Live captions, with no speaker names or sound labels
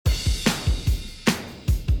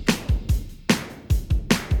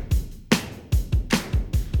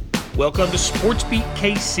Welcome to Sports Beat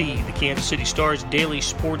KC, the Kansas City Star's daily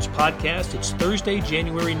sports podcast. It's Thursday,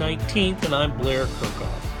 January 19th, and I'm Blair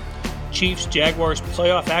Kirchhoff. Chiefs-Jaguars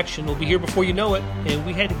playoff action will be here before you know it, and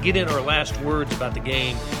we had to get in our last words about the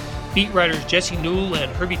game. Beat writers Jesse Newell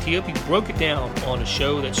and Herbie Teope broke it down on a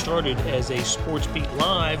show that started as a Sports Beat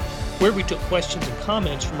Live, where we took questions and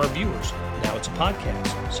comments from our viewers. Now it's a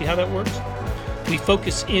podcast. See how that works? We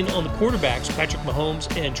focus in on the quarterbacks, Patrick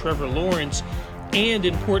Mahomes and Trevor Lawrence, and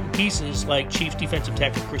important pieces like Chiefs defensive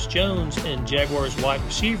tackle Chris Jones and Jaguars wide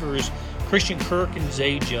receivers Christian Kirk and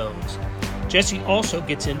Zay Jones. Jesse also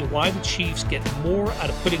gets into why the Chiefs get more out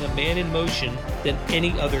of putting a man in motion than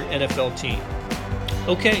any other NFL team.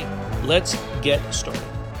 Okay, let's get started.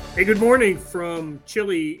 Hey, good morning from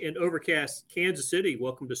chilly and overcast Kansas City.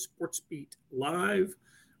 Welcome to Sports Beat Live,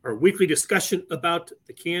 our weekly discussion about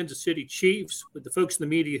the Kansas City Chiefs with the folks in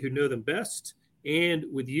the media who know them best and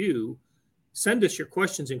with you. Send us your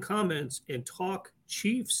questions and comments and talk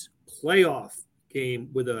Chiefs playoff game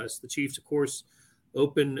with us. The Chiefs, of course,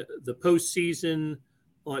 open the postseason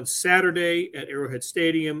on Saturday at Arrowhead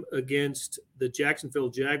Stadium against the Jacksonville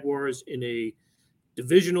Jaguars in a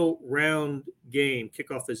divisional round game.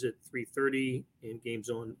 Kickoff is at 3:30 and games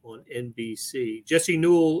on NBC. Jesse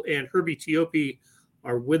Newell and Herbie Teope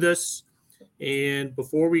are with us. And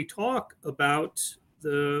before we talk about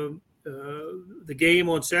the game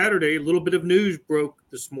on Saturday, a little bit of news broke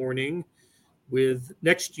this morning with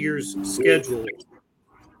next year's schedule.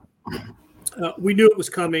 We knew it was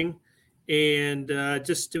coming, and it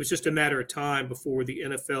was just a matter of time before the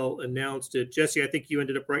NFL announced it. Jesse, I think you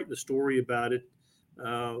ended up writing the story about it.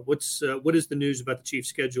 What is the news about the Chiefs'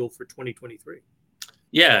 schedule for 2023?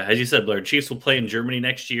 Yeah, as you said, Blair, Chiefs will play in Germany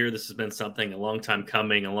next year. This has been something a long time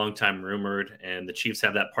coming, a long time rumored, and the Chiefs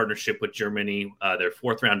have that partnership with Germany. Their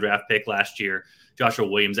fourth-round draft pick last year, Joshua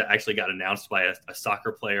Williams, actually got announced by a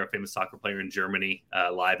soccer player, a famous soccer player in Germany,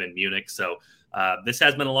 live in Munich. So this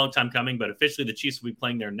has been a long time coming, but officially the Chiefs will be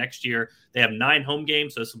playing there next year. They have 9 home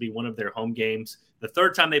games, so this will be one of their home games. The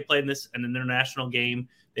third time they played in an international game.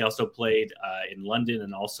 They also played in London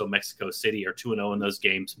and also Mexico City, are 2-0 in those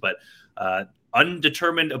games, but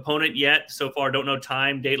undetermined opponent yet so far. Don't know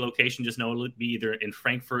time, date, location. Just know it'll be either in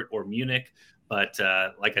Frankfurt or Munich. But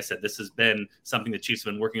like I said, this has been something the Chiefs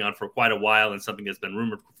have been working on for quite a while and something that's been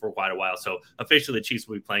rumored for quite a while. So officially the Chiefs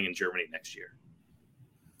will be playing in Germany next year.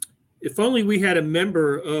 If only we had a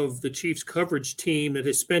member of the Chiefs coverage team that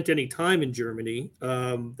has spent any time in Germany,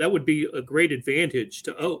 that would be a great advantage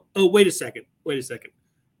to, wait a second.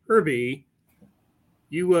 Herbie,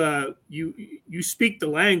 you speak the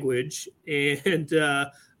language, and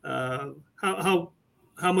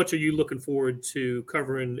how much are you looking forward to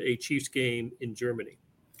covering a Chiefs game in Germany?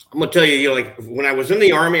 I'm gonna tell you, like when I was in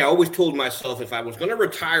the Army, I always told myself if I was going to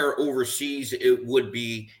retire overseas, it would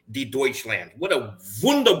be Die Deutschland. What a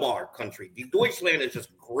wunderbar country! Die Deutschland is just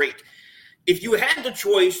great. If you had the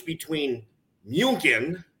choice between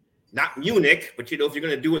München, not Munich, but if you're going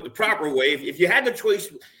to do it the proper way, if you had the choice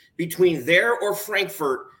between there or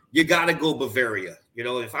Frankfurt, you got to go Bavaria.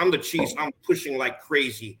 If I'm the Chiefs, I'm pushing like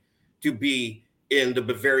crazy to be in the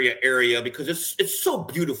Bavaria area because it's so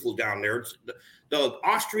beautiful down there. The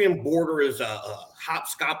Austrian border is a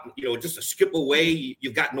hopscotch, just a skip away.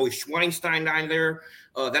 You've got Neuschwanstein down there.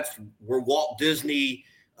 That's where Walt Disney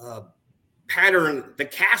patterned the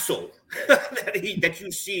castle that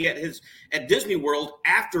you see at Disney World.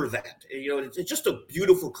 After that, it's just a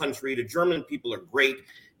beautiful country. The German people are great.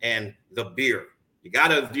 And the beer, you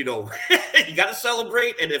gotta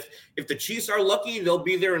celebrate. And if the Chiefs are lucky, they'll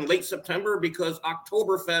be there in late September because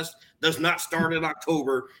Oktoberfest does not start in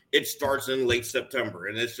October; it starts in late September,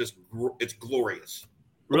 and it's glorious.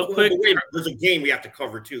 Real quick, wait, there's a game we have to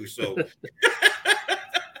cover too. So,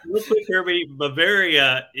 real quick, Herbie,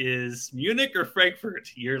 Bavaria is Munich or Frankfurt?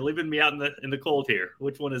 You're leaving me out in the cold here.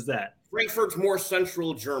 Which one is that? Frankfurt's more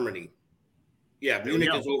central Germany. Yeah, Munich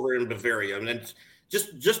is over in Bavaria, and it's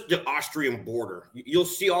just the Austrian border. You'll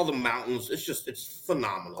see all the mountains. It's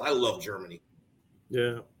phenomenal. I love Germany.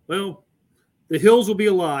 Yeah. Well, the hills will be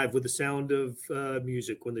alive with the sound of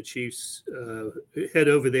music when the Chiefs head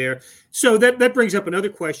over there. So that brings up another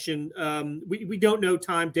question. We don't know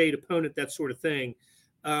time, date, opponent, that sort of thing.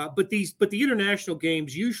 But the international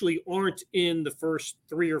games usually aren't in the first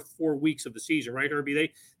 3 or 4 weeks of the season, right, Herbie?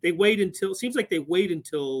 They wait until, it seems like they wait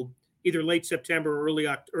until either late September or early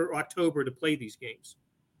October to play these games.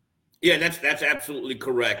 Yeah, that's absolutely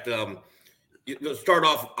correct. You'll start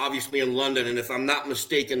off obviously in London, and if I'm not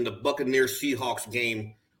mistaken, the Buccaneers-Seahawks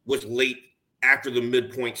game was late after the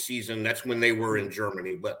midpoint season. That's when they were in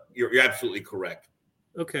Germany, but you're absolutely correct.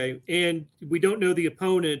 Okay. And we don't know the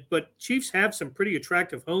opponent, but Chiefs have some pretty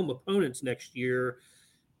attractive home opponents next year.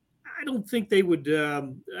 I don't think they would.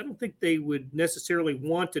 I don't think they would necessarily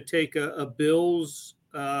want to take a Bills,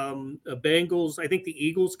 a Bengals. I think the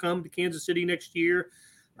Eagles come to Kansas City next year.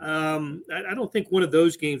 I don't think one of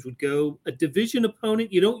those games would go. A division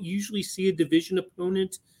opponent, you don't usually see a division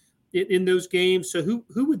opponent in those games. So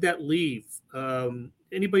who would that leave?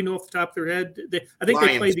 Anybody know off the top of their head? I think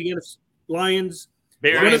Lions. they played the NFC Lions.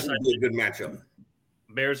 Bears would be a good matchup.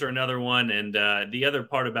 Bears are another one. And the other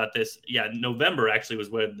part about this, November actually was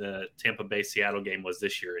when the Tampa Bay Seattle game was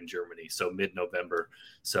this year in Germany. So mid-November.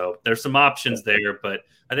 So there's some options there, but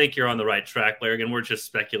I think you're on the right track, Blair. Again, we're just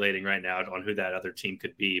speculating right now on who that other team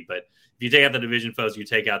could be. But if you take out the division foes, you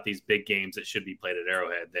take out these big games that should be played at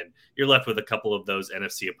Arrowhead, then you're left with a couple of those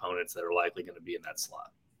NFC opponents that are likely going to be in that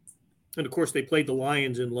slot. And of course, they played the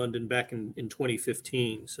Lions in London back in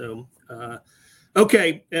 2015. So,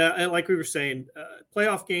 okay, like we were saying,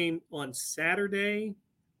 playoff game on Saturday.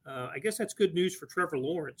 I guess that's good news for Trevor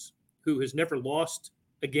Lawrence, who has never lost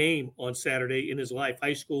a game on Saturday in his life,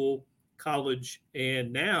 high school, college,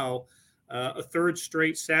 and now a third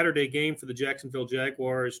straight Saturday game for the Jacksonville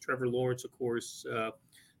Jaguars. Trevor Lawrence, of course,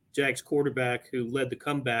 Jags quarterback who led the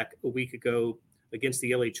comeback a week ago against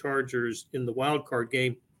the LA Chargers in the wild card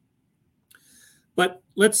game. But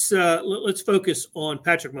let's focus on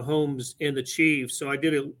Patrick Mahomes and the Chiefs. So I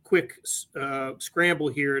did a quick scramble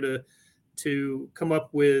here to come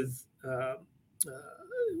up with Patrick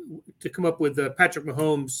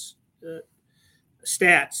Mahomes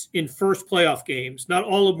stats in first playoff games. Not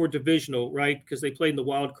all of them were divisional, right? Because they played in the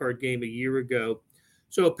wild card game a year ago.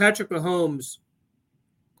 So Patrick Mahomes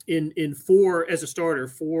in four as a starter,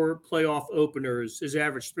 4 playoff openers, has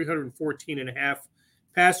averaged 314.5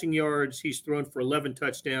 passing yards. He's thrown for 11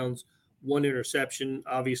 touchdowns, 1 interception.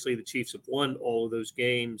 Obviously, the Chiefs have won all of those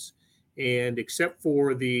games, and except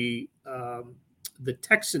for the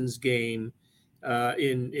Texans game for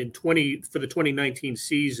the 2019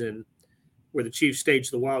 season, where the Chiefs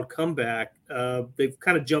staged the wild comeback, they've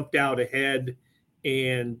kind of jumped out ahead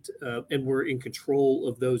and were in control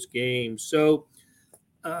of those games. So,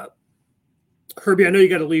 Herbie, I know you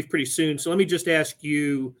got to leave pretty soon, so let me just ask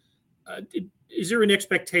you. Is there an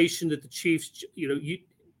expectation that the Chiefs, you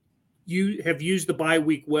have used the bye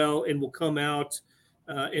week well and will come out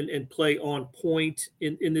and play on point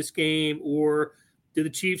in this game, or do the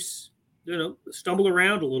Chiefs, stumble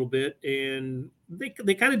around a little bit? And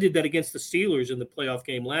they kind of did that against the Steelers in the playoff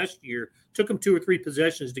game last year. Took them 2 or 3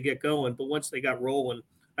 possessions to get going, but once they got rolling,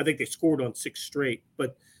 I think they scored on 6 straight.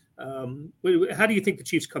 But how do you think the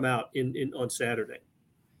Chiefs come out on Saturday?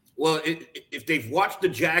 Well, if they've watched the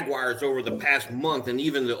Jaguars over the past month and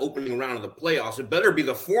even the opening round of the playoffs, it better be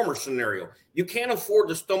the former scenario. You can't afford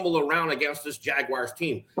to stumble around against this Jaguars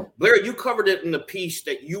team. Blair, you covered it in the piece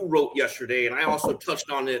that you wrote yesterday, and I also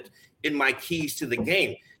touched on it in my keys to the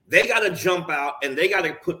game. They got to jump out, and they got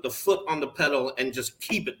to put the foot on the pedal and just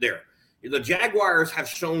keep it there. The Jaguars have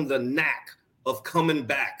shown the knack of coming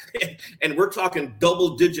back, and we're talking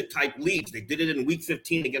double-digit type leads. They did it in Week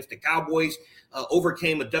 15 against the Cowboys,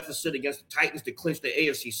 overcame a deficit against the Titans to clinch the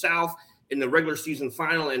AFC South in the regular season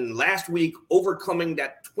final, and last week overcoming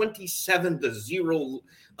that 27-0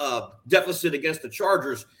 deficit against the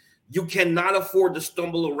Chargers. You cannot afford to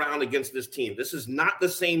stumble around against this team. This is not the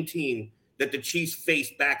same team that the Chiefs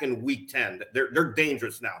faced back in Week 10. They're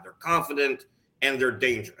dangerous now. They're confident, and they're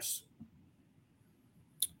dangerous.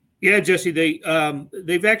 Yeah, Jesse,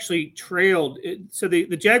 they've actually trailed. So the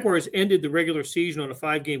Jaguars ended the regular season on a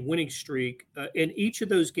 5-game winning streak. In each of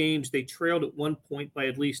those games, they trailed at one point by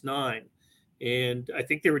at least 9. And I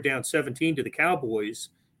think they were down 17 to the Cowboys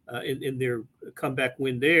in their comeback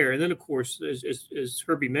win there. And then, of course, as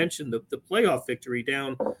Herbie mentioned, the playoff victory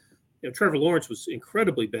down. Trevor Lawrence was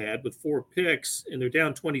incredibly bad with 4 picks, and they're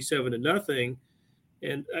down 27-0.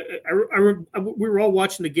 And we were all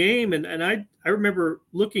watching the game, and I remember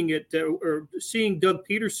looking at or seeing Doug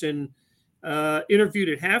Peterson interviewed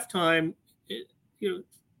at halftime. It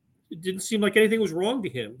didn't seem like anything was wrong to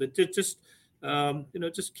him. That just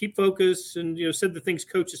keep focused, and said the things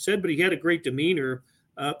coach has said. But he had a great demeanor,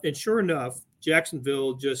 and sure enough,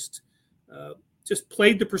 Jacksonville just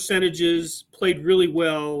played the percentages, played really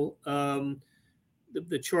well.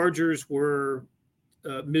 The Chargers were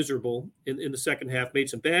miserable in the second half, made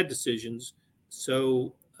some bad decisions.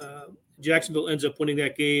 So Jacksonville ends up winning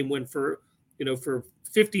that game when for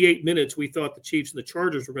 58 minutes, we thought the Chiefs and the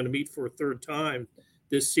Chargers were going to meet for a third time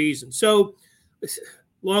this season. So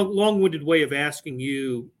long-winded way of asking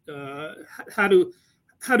you, how do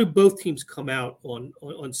both teams come out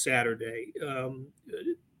on Saturday?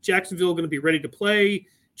 Jacksonville going to be ready to play?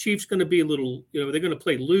 Chiefs going to be a little, they're going to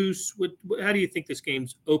play loose. How do you think this game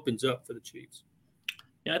opens up for the Chiefs?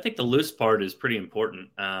 Yeah, I think the loose part is pretty important.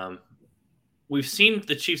 We've seen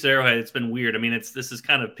the Chiefs at Arrowhead. It's been weird. I mean, this is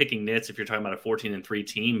kind of picking nits if you're talking about a 14-3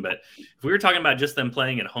 team. But if we were talking about just them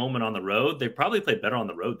playing at home and on the road, they probably played better on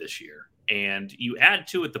the road this year. And you add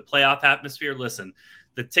to it the playoff atmosphere. Listen,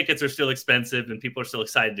 the tickets are still expensive and people are still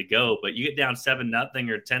excited to go. But you get down 7-0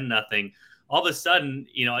 or 10-0. All of a sudden,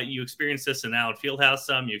 you experience this in Allen Fieldhouse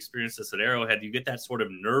some, you experience this at Arrowhead, you get that sort of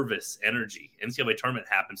nervous energy. NCAA tournament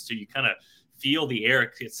happens too. You kind of feel the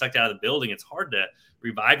air get sucked out of the building. It's hard to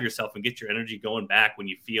revive yourself and get your energy going back when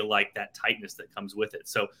you feel like that tightness that comes with it.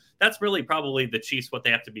 So that's really probably the Chiefs, what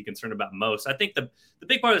they have to be concerned about most. I think the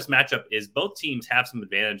big part of this matchup is both teams have some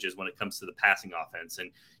advantages when it comes to the passing offense.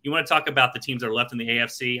 And you want to talk about the teams that are left in the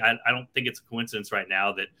AFC. I don't think it's a coincidence right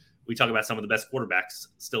now that we talk about some of the best quarterbacks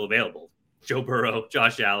still available. Joe Burrow,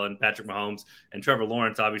 Josh Allen, Patrick Mahomes, and Trevor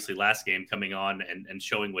Lawrence, obviously last game coming on and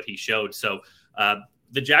showing what he showed. So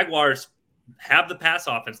the Jaguars have the pass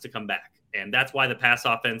offense to come back. And that's why the pass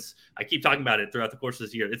offense, I keep talking about it throughout the course of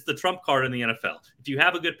this year. It's the trump card in the NFL. If you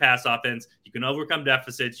have a good pass offense, you can overcome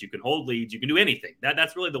deficits, you can hold leads, you can do anything.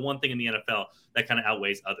 That's really the one thing in the NFL that kind of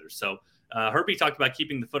outweighs others. So Herbie talked about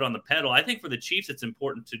keeping the foot on the pedal. I think for the Chiefs, it's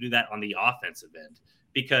important to do that on the offensive end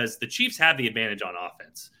because the Chiefs have the advantage on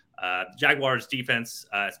offense. Jaguars defense,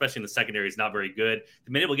 especially in the secondary, is not very good.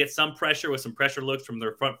 They've been able to get some pressure with some pressure looks from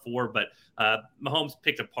their front four, but Mahomes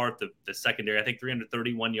picked apart the secondary. I think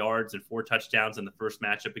 331 yards and 4 touchdowns in the first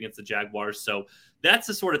matchup against the Jaguars. So that's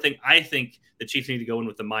the sort of thing I think the Chiefs need to go in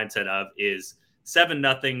with the mindset of is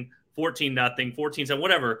 7-0, 14-0, 14-7,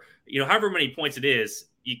 whatever, however many points it is,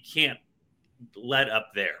 you can't let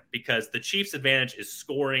up there because the Chiefs' advantage is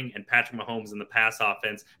scoring and Patrick Mahomes in the pass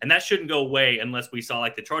offense. And that shouldn't go away unless we saw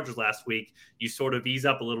like the Chargers last week, you sort of ease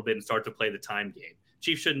up a little bit and start to play the time game.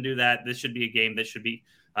 Chiefs shouldn't do that. This should be a game that should be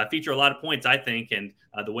feature a lot of points, I think. And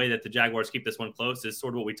the way that the Jaguars keep this one close is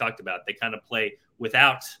sort of what we talked about. They kind of play with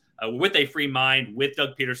a free mind with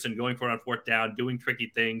Doug Peterson going for it on fourth down, doing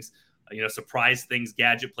tricky things, surprise things,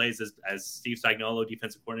 gadget plays, as Steve Spagnuolo,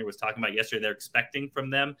 defensive coordinator, was talking about yesterday, they're expecting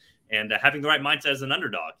from them, and having the right mindset as an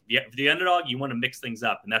underdog. For the underdog, you want to mix things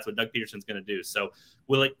up, and that's what Doug Peterson's going to do. So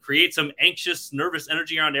will it create some anxious, nervous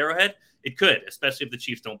energy around Arrowhead? It could, especially if the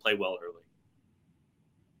Chiefs don't play well early.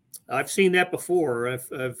 I've seen that before.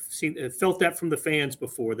 I've felt that from the fans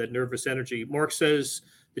before, that nervous energy. Mark says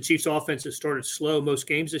the Chiefs' offense has started slow most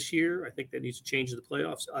games this year. I think that needs to change in the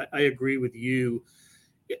playoffs. I agree with you.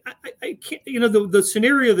 I can't, the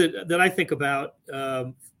scenario that I think about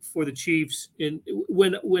for the Chiefs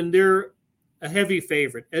when they're a heavy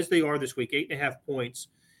favorite, as they are this week, 8.5 points.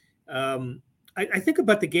 I think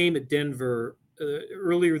about the game at Denver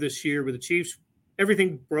earlier this year where the Chiefs,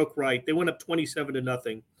 everything broke right. They went up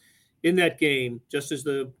 27-0 in that game, just as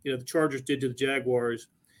the Chargers did to the Jaguars.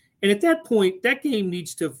 And at that point, that game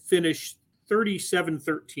needs to finish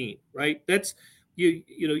 37-13, right? That's you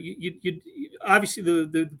obviously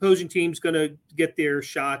the opposing team's going to get their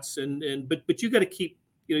shots but you got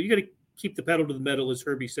to keep the pedal to the metal, as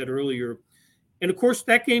Herbie said earlier. And of course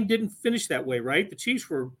that game didn't finish that way, right? The Chiefs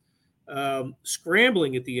were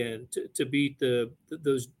scrambling at the end to beat the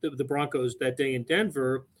Broncos that day in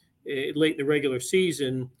Denver late in the regular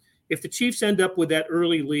season. If the Chiefs end up with that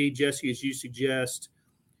early lead, Jesse, as you suggest,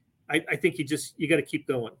 I think you got to keep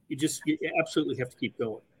going. You absolutely have to keep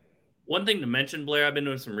going. One thing to mention, Blair, I've been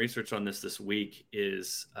doing some research on this week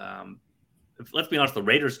is, let's be honest, the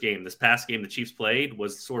Raiders game, this past game the Chiefs played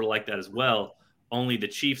was sort of like that as well, only the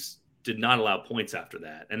Chiefs did not allow points after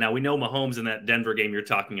that. And now we know Mahomes in that Denver game you're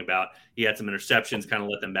talking about, he had some interceptions, kind of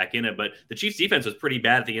let them back in it. But the Chiefs defense was pretty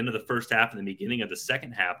bad at the end of the first half and the beginning of the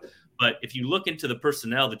second half. But if you look into the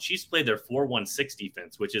personnel, the Chiefs played their 4-1-6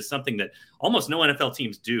 defense, which is something that almost no NFL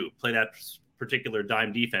teams do, play that particular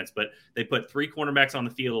dime defense. But they put 3 cornerbacks on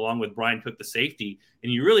the field along with Brian Cook, the safety.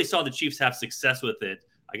 And you really saw the Chiefs have success with it.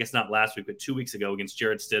 I guess not last week, but 2 weeks ago against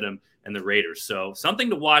Jarrett Stidham and the Raiders. So something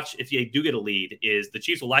to watch if you do get a lead is the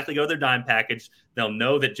Chiefs will likely go their dime package. They'll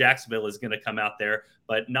know that Jacksonville is going to come out there.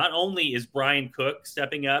 But not only is Brian Cook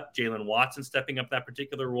stepping up, Jalen Watson stepping up that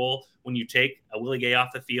particular role when you take a Willie Gay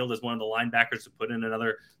off the field as one of the linebackers to put in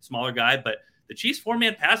another smaller guy. But the Chiefs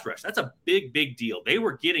 4-man pass rush, that's a big, big deal. They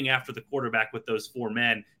were getting after the quarterback with those 4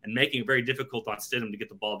 men and making it very difficult on Stidham to get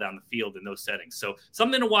the ball down the field in those settings. So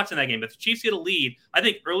something to watch in that game. If the Chiefs get a lead, I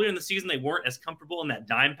think earlier in the season they weren't as comfortable in that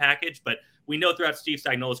dime package, but we know throughout Steve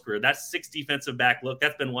Spagnuolo's career, that 6 defensive back look,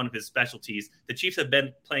 that's been one of his specialties. The Chiefs have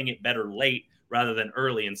been playing it better late rather than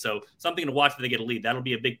early. And so something to watch if they get a lead. That'll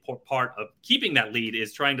be a big part of keeping that lead,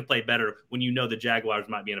 is trying to play better when you know the Jaguars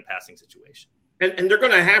might be in a passing situation. And they're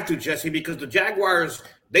going to have to, Jesse, because the Jaguars,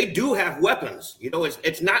 they do have weapons.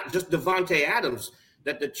 It's not just Devontae Adams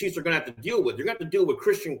that the Chiefs are going to have to deal with. They're going to have to deal with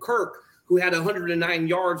Christian Kirk, who had 109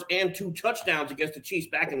 yards and 2 touchdowns against the Chiefs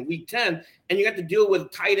back in Week 10. And you have to deal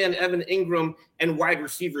with tight end Evan Ingram and wide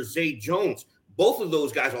receiver Zay Jones. Both of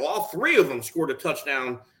those guys, all 3 of them, scored a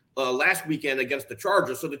touchdown last weekend against the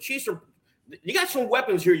Chargers. So the Chiefs you got some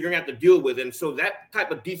weapons here you're going to have to deal with. And so that type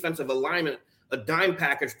of defensive alignment, a dime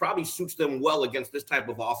package, probably suits them well against this type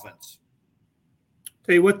of offense.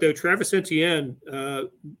 Tell you what, though, Travis Etienne,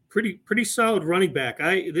 pretty solid running back.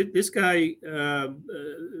 This guy,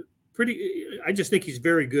 I just think he's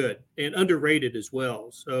very good and underrated as well.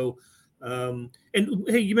 So, and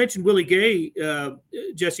hey, you mentioned Willie Gay.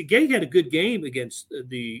 Jesse, Gay had a good game against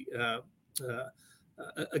the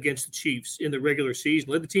Chiefs in the regular season.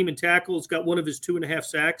 Led the team in tackles, got one of his 2.5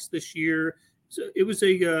 sacks this year. So it was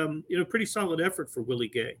a pretty solid effort for Willie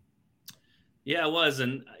Gay. Yeah, it was,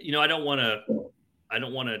 and I don't want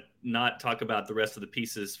to not talk about the rest of the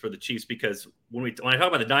pieces for the Chiefs, because when I talk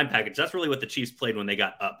about the dime package, that's really what the Chiefs played when they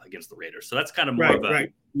got up against the Raiders. So that's kind of more of a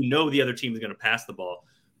the other team is going to pass the ball.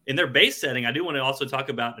 In their base setting, I do want to also talk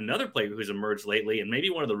about another player who's emerged lately, and maybe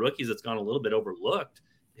one of the rookies that's gone a little bit overlooked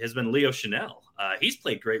has been Leo Chanel. He's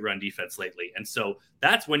played great run defense lately, and so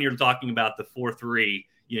that's when you're talking about the 4-3.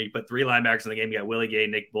 You put 3 linebackers in the game. You got Willie Gay,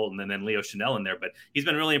 Nick Bolton, and then Leo Chanel in there. But he's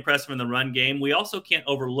been really impressive in the run game. We also can't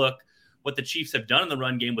overlook what the Chiefs have done in the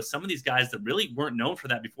run game with some of these guys that really weren't known for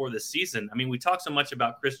that before this season. I mean, we talk so much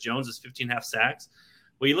about Chris Jones' 15.5 sacks.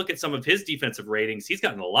 Well, you look at some of his defensive ratings, he's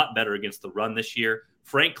gotten a lot better against the run this year.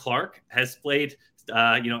 Frank Clark has played,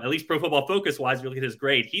 at least Pro Football Focus-wise, you look at his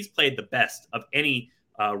grade, he's played the best of any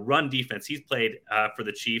run defense he's played for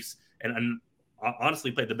the Chiefs, and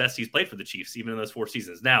honestly played the best he's played for the Chiefs, even in those 4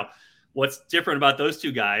 seasons. Now, what's different about those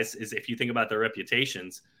 2 guys is if you think about their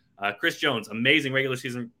reputations, Chris Jones, amazing regular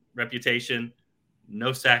season reputation,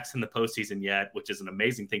 no sacks in the postseason yet, which is an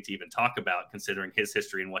amazing thing to even talk about considering his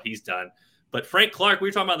history and what he's done. But Frank Clark, we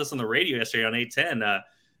were talking about this on the radio yesterday on 810,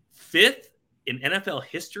 5th in NFL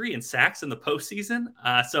history in sacks in the postseason.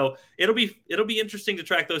 So it'll be interesting to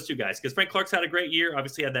track those 2 guys, because Frank Clark's had a great year.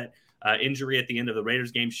 Obviously had that injury at the end of the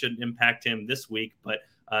Raiders game, shouldn't impact him this week. But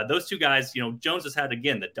those 2 guys, Jones has had,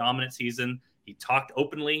 again, the dominant season. He talked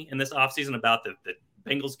openly in this offseason about the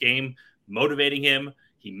Bengals game motivating him.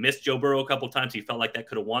 He missed Joe Burrow a couple of times. He felt like that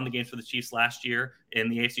could have won the games for the Chiefs last year in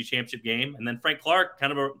the AFC Championship game. And then Frank Clark,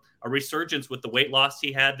 kind of a resurgence with the weight loss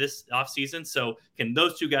he had this offseason. So can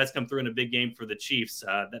those 2 guys come through in a big game for the Chiefs?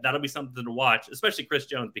 That'll be something to watch, especially Chris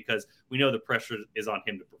Jones, because we know the pressure is on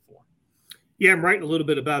him to perform. Yeah, I'm writing a little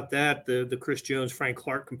bit about that, the Chris Jones-Frank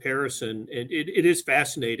Clark comparison. And it is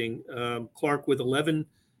fascinating. Clark with 11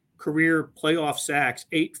 career playoff sacks,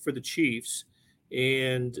 8 for the Chiefs.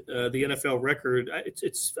 And the NFL record,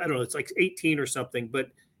 it's I don't know, it's like 18 or something.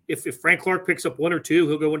 But if Frank Clark picks up 1 or 2,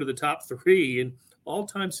 he'll go into the top 3 and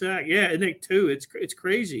all-time sack. Yeah, and they 2. It's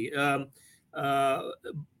crazy.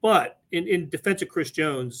 But in defense of Chris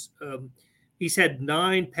Jones, he's had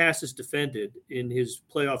 9 passes defended in his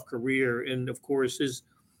playoff career, and of course his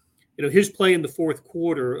play in the 4th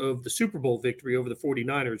quarter of the Super Bowl victory over the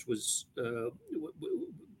 49ers was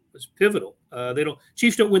pivotal.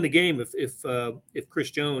 Chiefs don't win the game if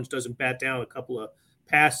Chris Jones doesn't bat down a couple of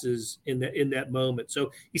passes in that moment.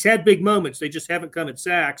 So he's had big moments. They just haven't come at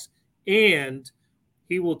sacks. And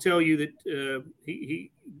he will tell you that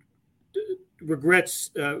he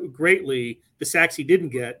regrets greatly the sacks he didn't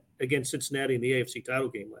get against Cincinnati in the AFC title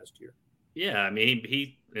game last year. Yeah, I mean,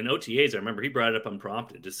 he in OTAs, I remember he brought it up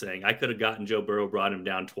unprompted, just saying, I could have gotten Joe Burrow, brought him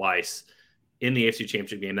down twice in the AFC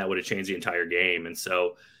Championship game. That would have changed the entire game. And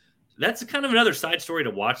so that's kind of another side story to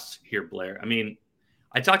watch here, Blair. I mean,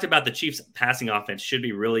 I talked about the Chiefs' passing offense should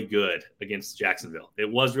be really good against Jacksonville. It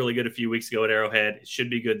was really good a few weeks ago at Arrowhead. It should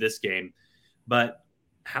be good this game. But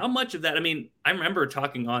how much of that? I mean, I remember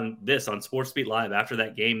talking on Sports Beat Live after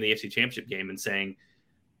that game, the AFC Championship game, and saying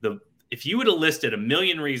if you would have listed a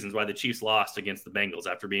million reasons why the Chiefs lost against the Bengals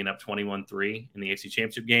after being up 21-3 in the AFC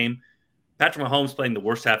Championship game, Patrick Mahomes playing the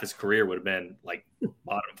worst half of his career would have been like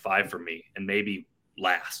bottom 5 for me, and maybe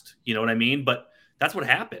last. You know what I mean? But that's what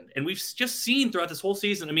happened. And we've just seen throughout this whole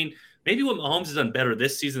season, I mean, maybe what Mahomes has done better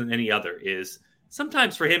this season than any other is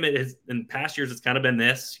sometimes for him, in past years, it's kind of been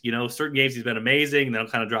this. Certain games he's been amazing, and then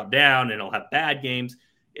he'll kind of drop down, and he'll have bad games.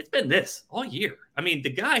 It's been this all year. I mean, the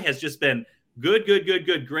guy has just been good,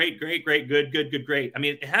 great, great. I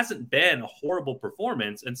mean, it hasn't been a horrible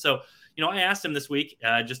performance. And so, I asked him this week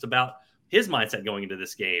just about his mindset going into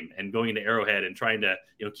this game and going into Arrowhead and trying to,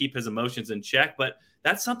 keep his emotions in check. But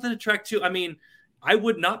that's something to track too. I mean, I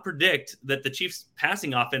would not predict that the Chiefs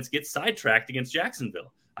passing offense gets sidetracked against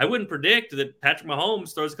Jacksonville. I wouldn't predict that Patrick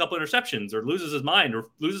Mahomes throws a couple interceptions or loses his mind or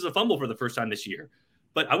loses a fumble for the first time this year.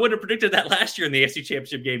 But I wouldn't have predicted that last year in the AFC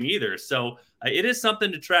Championship game either. So it is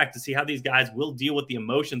something to track to see how these guys will deal with the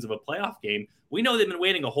emotions of a playoff game. We know they've been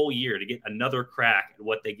waiting a whole year to get another crack at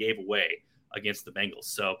what they gave away against the Bengals.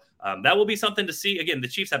 So that will be something to see. Again, the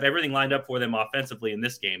Chiefs have everything lined up for them offensively in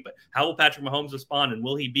this game, but how will Patrick Mahomes respond, and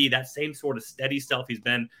will he be that same sort of steady self he's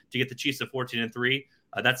been to get the Chiefs to 14-3?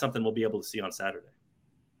 That's something we'll be able to see on Saturday.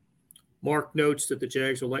 Mark notes that the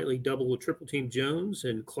Jags will likely double or triple team Jones,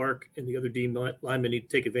 and Clark and the other D linemen need to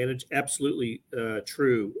take advantage. Absolutely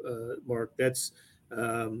true, Mark. That's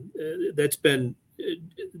happened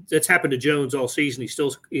to Jones all season.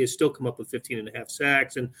 He has still come up with 15.5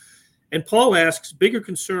 sacks. And Paul asks, bigger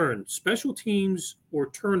concern, special teams or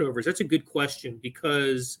turnovers? That's a good question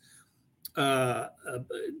because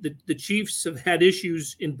the Chiefs have had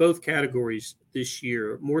issues in both categories this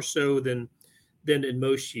year, more so than in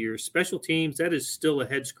most years. Special teams, that is still a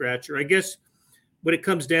head scratcher. I guess what it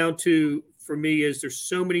comes down to for me is there's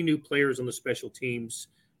so many new players on the special teams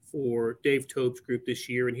for Dave Tope's group this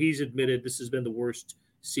year, and he's admitted this has been the worst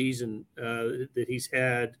season that he's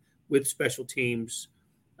had with special teams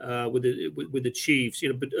with the Chiefs.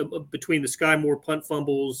 Between the Sky Moore punt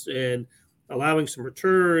fumbles and allowing some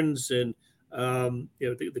returns, and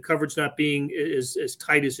the coverage not being as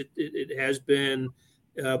tight as it has been.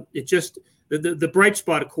 It just the bright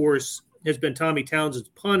spot, of course, has been Tommy Townsend's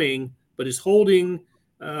punting, but his holding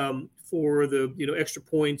for the extra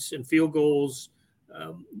points and field goals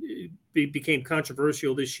became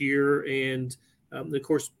controversial this year, and of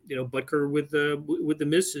course Butker with the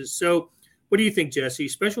misses. So, what do you think, Jesse?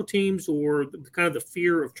 Special teams or kind of the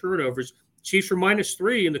fear of turnovers? Chiefs were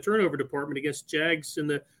 -3 in the turnover department against Jags in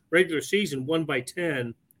the regular season,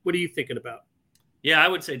 1-10. What are you thinking about? Yeah, I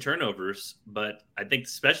would say turnovers, but I think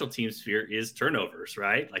the special teams fear is turnovers,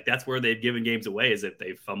 right? Like that's where they've given games away, is if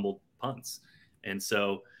they've fumbled punts. And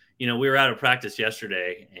so, we were out of practice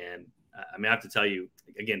yesterday, and I have to tell you,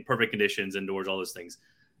 again, perfect conditions, indoors, all those things.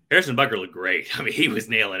 Harrison Butker looked great. I mean, he was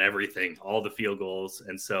nailing everything, all the field goals.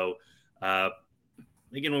 And so,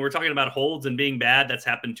 again, when we're talking about holds and being bad, that's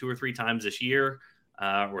happened 2 or 3 times this year,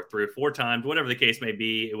 or 3 or 4 times, whatever the case may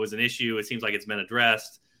be. It was an issue. It seems like it's been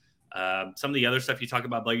addressed. Some of the other stuff you talk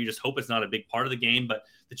about, Blair, you just hope it's not a big part of the game. But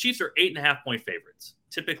the Chiefs are 8.5-point favorites.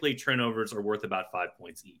 Typically, turnovers are worth about 5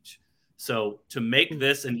 points each. So to make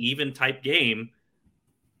this an even type game,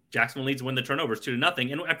 Jacksonville needs to win the turnovers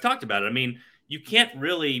 2-0. And I've talked about it. I mean, you can't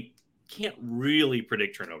really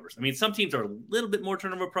predict turnovers. I mean, some teams are a little bit more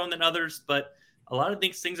turnover prone than others, but a lot of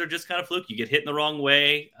these things are just kind of fluky. You get hit in the wrong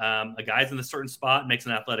way. A guy's in a certain spot, makes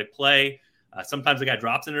an athletic play. Sometimes a guy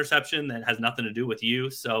drops an interception that has nothing to do with you.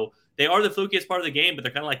 So they are the flukiest part of the game, but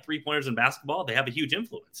they're kind of like 3-pointers in basketball. They have a huge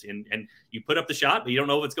influence. And you put up the shot, but you don't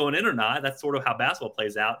know if it's going in or not. That's sort of how basketball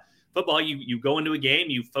plays out. Football, you go into a game,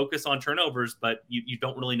 you focus on turnovers, but you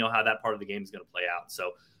don't really know how that part of the game is going to play out.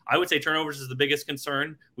 So I would say turnovers is the biggest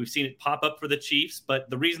concern. We've seen it pop up for the Chiefs, but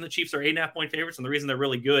the reason the Chiefs are 8.5-point favorites and the reason they're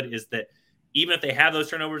really good is that even if they have those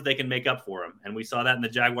turnovers, they can make up for them. And we saw that in the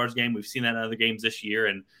Jaguars game. We've seen that in other games this year.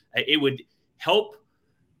 And it would help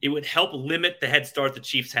limit the head start the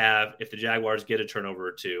Chiefs have if the Jaguars get a turnover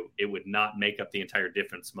or 2. It would not make up the entire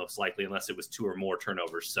difference, most likely, unless it was 2 or more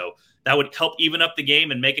turnovers. So that would help even up the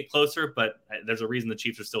game and make it closer. But there's a reason the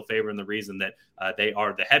Chiefs are still favored, and the reason that they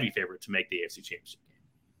are the heavy favorite to make the AFC Championship game.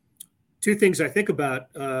 2 things I think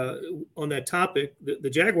about on that topic. The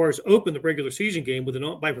Jaguars opened the regular season game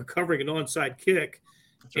by recovering an onside kick.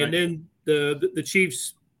 That's right. And then the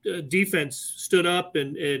Chiefs defense stood up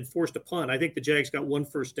and forced a punt. I think the Jags got 1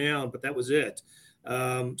 first down, but that was it.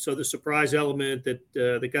 So the surprise element that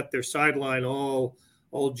they got their sideline all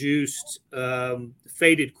juiced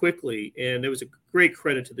faded quickly, and there was a great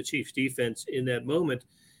credit to the Chiefs defense in that moment.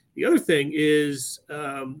 The other thing is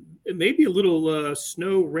it may be a little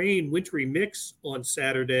snow, rain, wintry mix on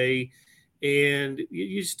Saturday, and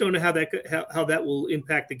you just don't know how that will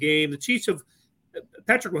impact the game. The Chiefs have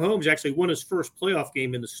Patrick Mahomes actually won his first playoff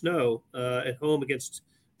game in the snow at home against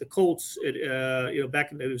the Colts.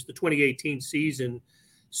 Back in it was the 2018 season.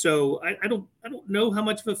 So I don't know how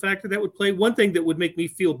much of a factor that would play. One thing that would make me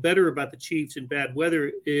feel better about the Chiefs in bad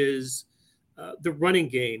weather is the running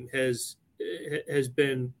game has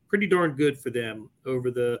been pretty darn good for them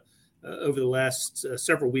over the last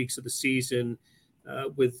several weeks of the season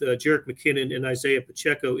with Jerick McKinnon and Isaiah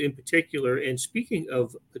Pacheco in particular. And speaking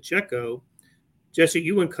of Pacheco, Jesse,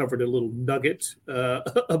 you uncovered a little nugget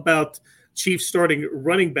about Chiefs starting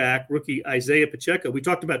running back, rookie Isaiah Pacheco. We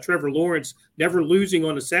talked about Trevor Lawrence never losing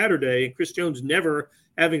on a Saturday and Chris Jones never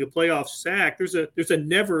having a playoff sack. There's a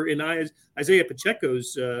never in Isaiah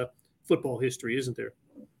Pacheco's football history, isn't there?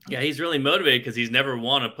 Yeah, he's really motivated because he's never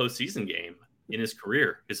won a postseason game in his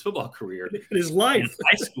career, his football career. In his life. In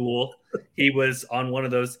high school, he was on one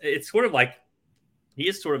of those. It's sort of like he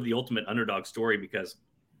is sort of the ultimate underdog story because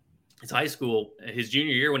his high school, his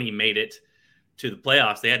junior year when he made it to the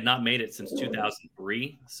playoffs, they had not made it since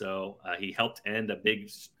 2003. So he helped end a big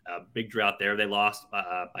drought there. They lost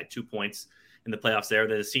by 2 points in the playoffs there.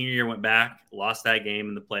 The senior year went back, lost that game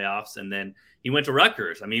in the playoffs, and then he went to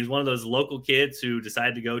Rutgers. I mean, he's one of those local kids who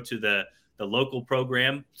decided to go to the local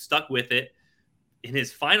program, stuck with it. In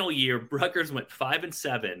his final year, Rutgers went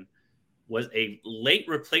 5-7, was a late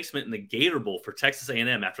replacement in the Gator Bowl for Texas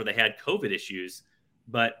A&M after they had COVID issues.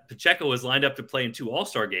 But Pacheco was lined up to play in 2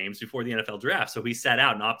 All-Star games before the NFL draft, so he sat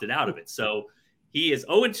out and opted out of it. So he is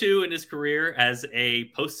 0-2 in his career as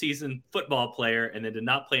a postseason football player and then did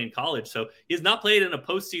not play in college. So he has not played in a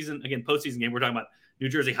postseason game. We're talking about New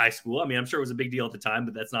Jersey high school. I mean, I'm sure it was a big deal at the time,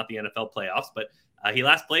 but that's not the NFL playoffs. But he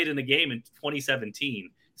last played in a game in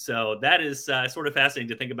 2017. So that is sort of fascinating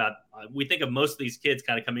to think about. We think of most of these kids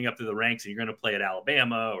kind of coming up through the ranks, and you're going to play at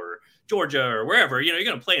Alabama or Georgia or wherever. You know, you're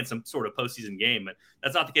going to play in some sort of postseason game. But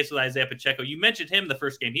that's not the case with Isaiah Pacheco. You mentioned him the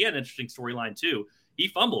first game. He had an interesting storyline, too. He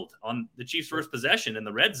fumbled on the Chiefs' first possession in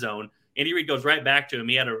the red zone. Andy Reid goes right back to him.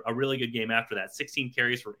 He had a really good game after that. 16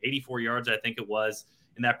 carries for 84 yards, I think it was,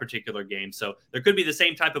 in that particular game. So there could be the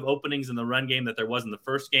same type of openings in the run game that there was in the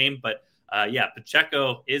first game. But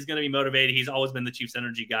Pacheco is going to be motivated. He's always been the Chiefs'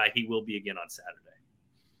 energy guy. He will be again on Saturday.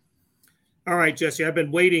 All right, Jesse, I've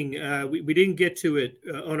been waiting. We didn't get to it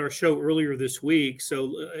on our show earlier this week,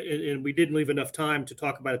 so and we didn't leave enough time to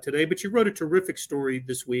talk about it today. But you wrote a terrific story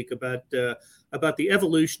this week about the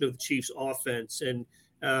evolution of the Chiefs' offense, and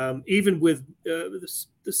even with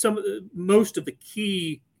most of the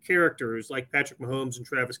key characters like Patrick Mahomes and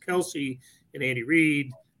Travis Kelce and Andy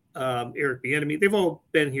Reid, Eric Bieniemy, they've all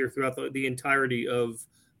been here throughout the entirety of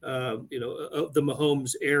of the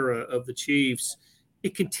Mahomes era of the Chiefs.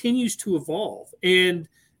 It continues to evolve and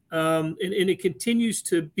it continues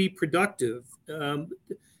to be productive.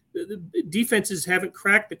 The defenses haven't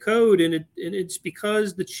cracked the code, and it's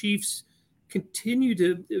because the Chiefs continue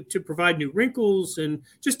to provide new wrinkles. And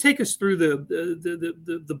just take us through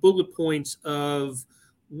the bullet points of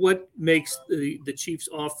what makes the Chiefs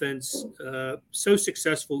offense so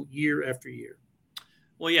successful year after year.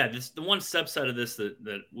 Well, yeah, the one subset of this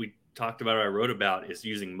that we talked about or I wrote about is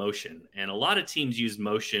using motion. And a lot of teams use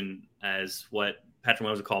motion as what Patrick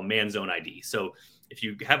Mahomes would call man zone ID. So if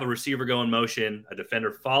you have a receiver go in motion, a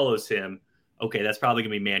defender follows him, okay, that's probably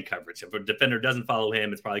going to be man coverage. If a defender doesn't follow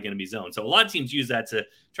him, it's probably going to be zone. So a lot of teams use that to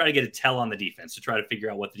try to get a tell on the defense, to try to figure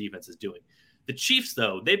out what the defense is doing. The Chiefs,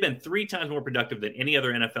 though, they've been 3 times more productive than any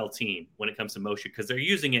other NFL team when it comes to motion because they're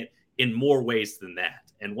using it in more ways than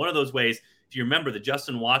that. And one of those ways, if you remember the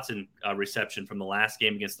Justin Watson reception from the last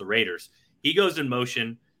game against the Raiders, he goes in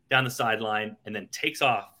motion down the sideline and then takes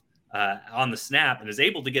off on the snap and is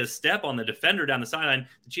able to get a step on the defender down the sideline.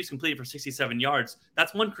 The Chiefs complete it for 67 yards.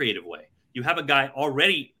 That's one creative way. You have a guy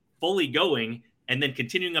already fully going and then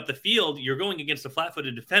continuing up the field. You're going against a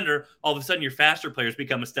flat-footed defender. All of a sudden, your faster players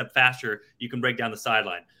become a step faster. You can break down the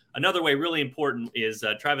sideline. Another way really important is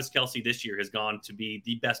Travis Kelce this year has gone to be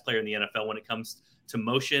the best player in the NFL when it comes to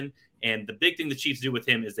motion. And the big thing the Chiefs do with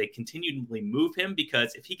him is they continually move him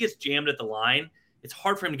because if he gets jammed at the line, it's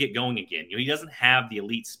hard for him to get going again. He doesn't have the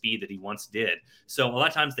elite speed that he once did. So a lot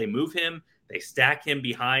of times they move him, they stack him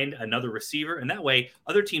behind another receiver, and that way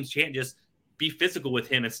other teams can't just be physical with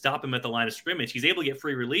him and stop him at the line of scrimmage. He's able to get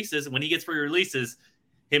free releases, and when he gets free releases,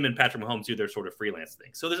 him and Patrick Mahomes do their sort of freelance thing.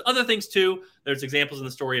 So there's other things too. There's examples in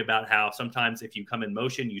the story about how sometimes if you come in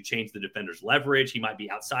motion, you change the defender's leverage. He might be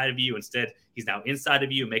outside of you. Instead, he's now inside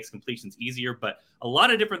of you. It makes completions easier. But a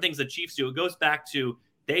lot of different things that Chiefs do. It goes back to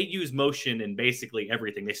they use motion in basically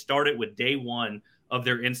everything. They started with day one of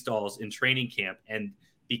their installs in training camp. And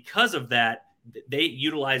because of that, they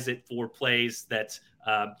utilize it for plays that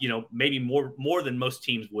maybe more than most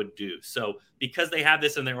teams would do. So because they have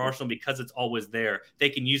this in their arsenal, because it's always there, they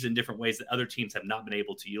can use it in different ways that other teams have not been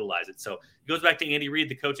able to utilize it. So it goes back to Andy Reid,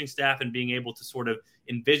 the coaching staff, and being able to sort of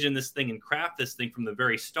envision this thing and craft this thing from the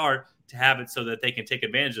very start to have it so that they can take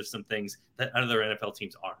advantage of some things that other NFL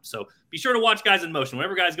teams aren't. So be sure to watch guys in motion.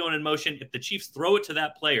 Whenever guys going in motion, if the Chiefs throw it to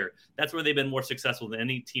that player, that's where they've been more successful than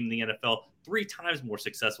any team in the NFL, 3 times more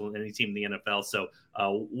successful than any team in the NFL. So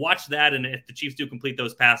watch that. And if the Chiefs do complete complete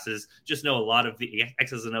those passes. Just know a lot of the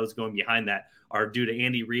X's and O's going behind that are due to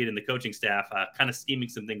Andy Reid and the coaching staff kind of scheming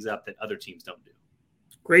some things up that other teams don't do.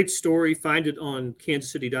 Great story. Find it on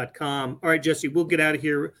kansascity.com. All right, Jesse, we'll get out of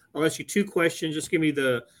here. I'll ask you 2 questions. Just give me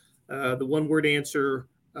the one-word answer.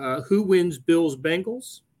 Who wins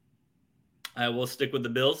Bills-Bengals? I will stick with the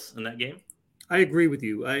Bills in that game. I agree with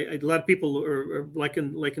you. A lot of people are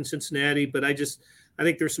liking Cincinnati, but I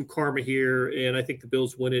think there's some karma here, and I think the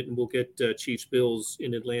Bills win it, and we'll get Chiefs-Bills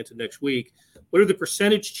in Atlanta next week. What are the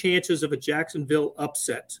percentage chances of a Jacksonville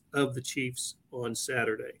upset of the Chiefs on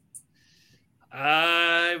Saturday?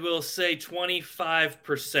 I will say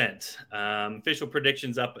 25%. Official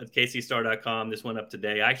predictions up at kcstar.com. This one up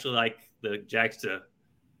today. I actually like the Jags to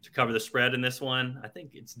cover the spread in this one. I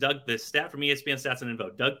think it's the stat from ESPN Stats and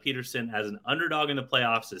Info. Doug Peterson as an underdog in the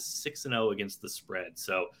playoffs is 6-0 against the spread.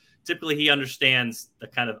 So typically he understands the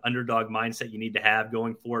kind of underdog mindset you need to have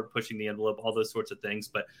going forward, pushing the envelope, all those sorts of things.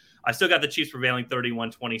 But I still got the Chiefs prevailing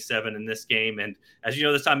 31-27 in this game. And as you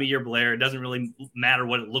know, this time of year, Blair, it doesn't really matter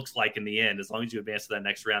what it looks like in the end. As long as you advance to that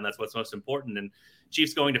next round, that's what's most important. And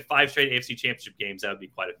Chiefs going to 5 straight AFC Championship games, that would be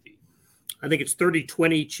quite a feat. I think it's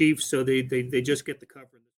 30-20 Chiefs, so they just get the cover.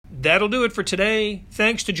 That'll do it for today.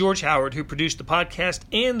 Thanks to George Howard, who produced the podcast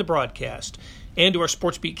and the broadcast, and to our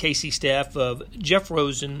SportsBeat KC staff of Jeff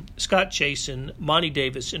Rosen, Scott Chasen, Monty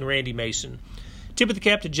Davis, and Randy Mason. Tip of the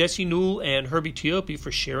cap to Jesse Newell and Herbie Teope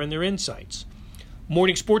for sharing their insights.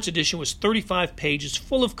 Morning Sports Edition was 35 pages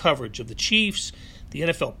full of coverage of the Chiefs, the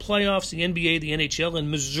NFL playoffs, the NBA, the NHL,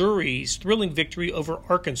 and Missouri's thrilling victory over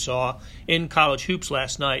Arkansas in college hoops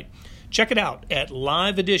last night. Check it out at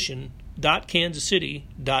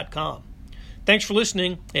liveedition.kansascity.com. Thanks for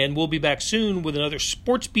listening, and we'll be back soon with another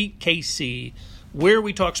SportsBeat KC, where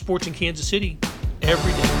we talk sports in Kansas City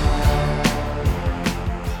every day.